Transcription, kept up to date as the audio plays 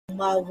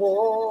my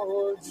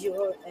world,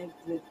 you're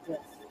every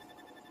breath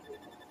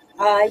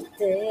I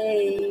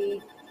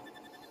take.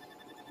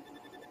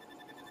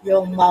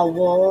 You're my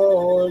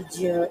world,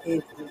 you're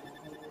every move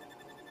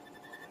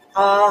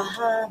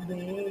I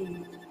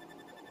make.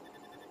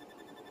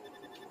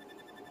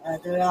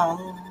 Other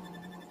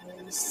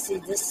eyes see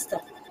the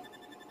stuff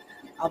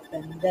up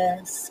in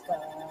the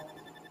sky,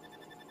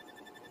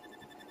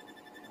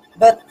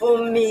 but for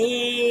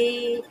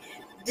me,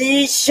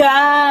 they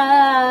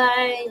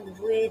shine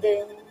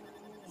within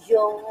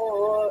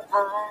your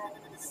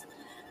eyes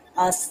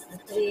as the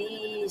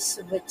trees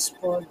which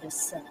for the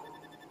sun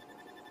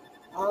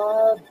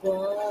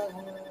above.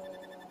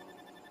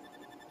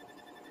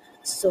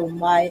 So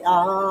my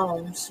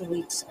arms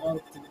reach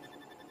out to you,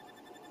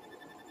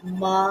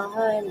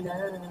 my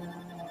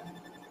love,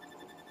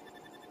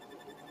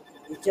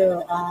 with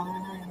your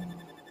eyes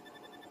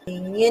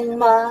in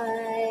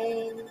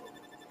mine.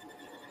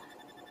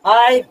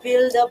 I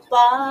feel the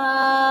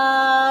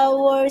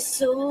power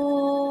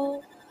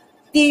so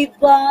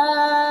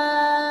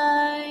divine.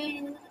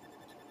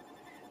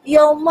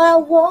 You're my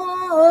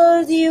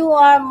world, you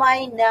are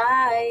my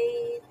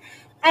night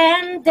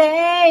and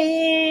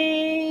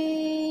day.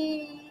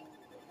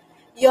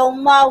 You're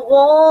my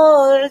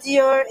world,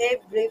 you're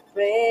every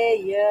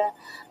prayer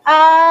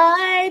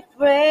I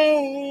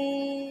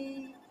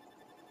pray.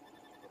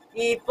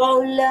 If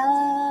our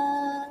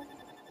love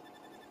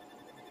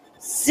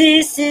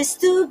ceases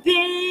to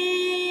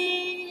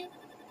be,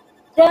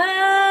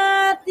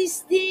 that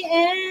is the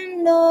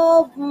end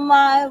of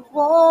my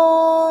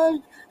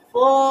world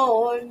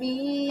for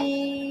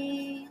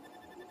me.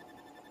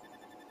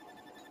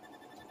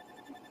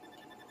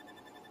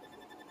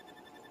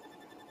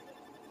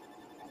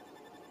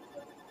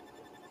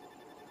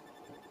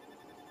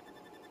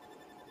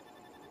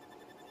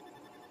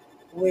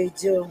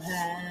 With your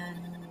hand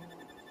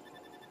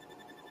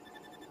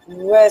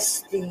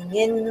resting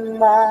in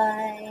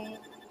mine,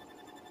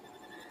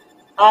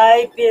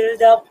 I feel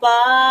the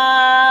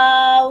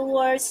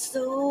power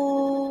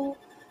so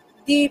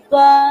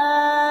divine.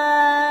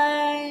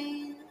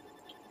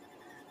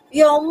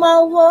 You're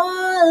my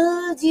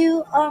world,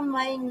 you are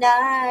my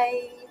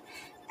night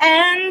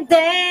and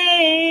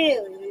day.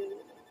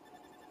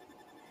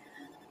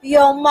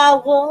 You're my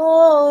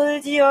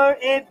world, you're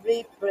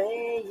every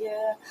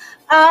prayer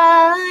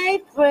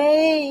I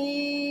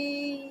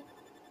pray.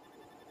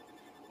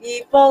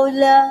 If our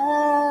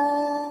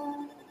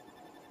love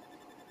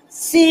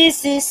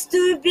ceases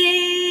to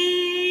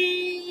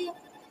be,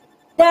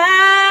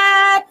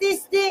 that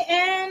is the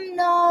end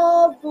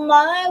of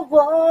my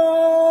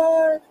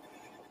world,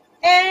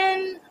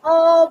 end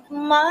of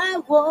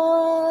my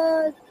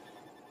world,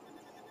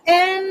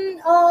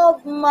 end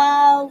of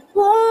my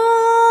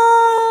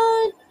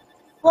world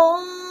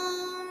for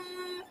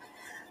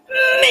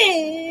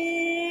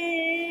me.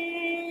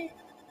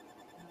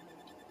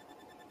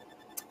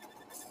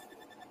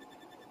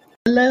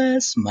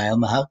 Smile,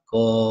 mahal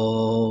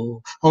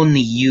ko. Only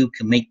you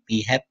can make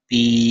me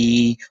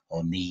happy.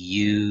 Only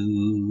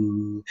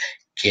you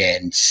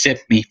can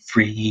set me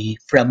free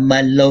from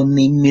my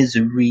lonely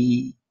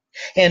misery.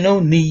 And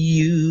only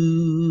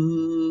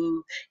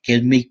you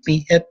can make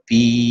me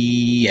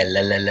happy. La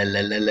la la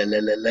la la la la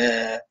la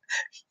la.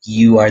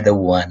 You are the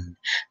one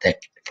that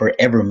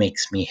forever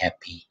makes me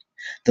happy.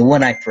 The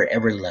one I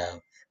forever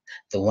love.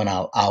 The one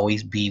I'll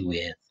always be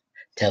with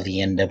till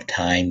the end of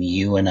time.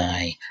 You and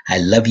I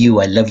love you,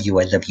 I love you,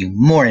 I love you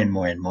more and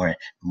more and more,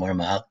 more,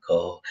 mahal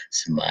ko.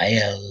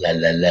 Smile, la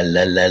la la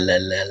la la la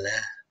la la.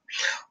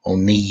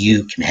 Only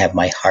you can have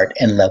my heart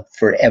and love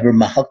forever,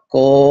 mahal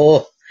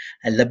ko.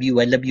 I love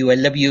you, I love you, I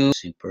love you.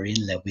 Super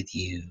in love with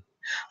you.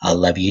 I'll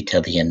love you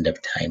till the end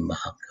of time,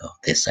 mahal ko.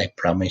 This I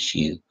promise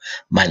you.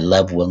 My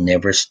love will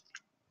never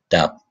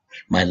stop.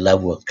 My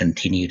love will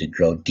continue to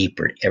grow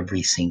deeper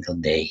every single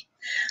day.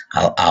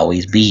 I'll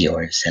always be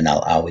yours and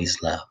I'll always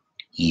love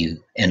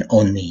you and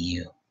only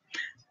you.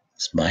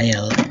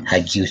 Smile,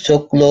 hug you so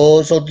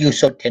close, hold you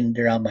so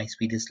tender, all my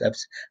sweetest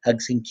loves,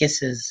 hugs and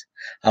kisses.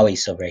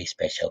 Always so very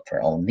special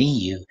for only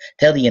you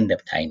till the end of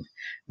time.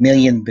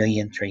 Million,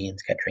 billion,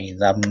 trillions,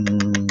 quadrillions.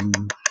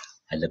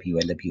 I love you,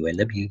 I love you, I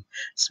love you.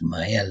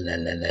 Smile, la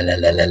la la la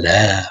la la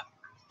la.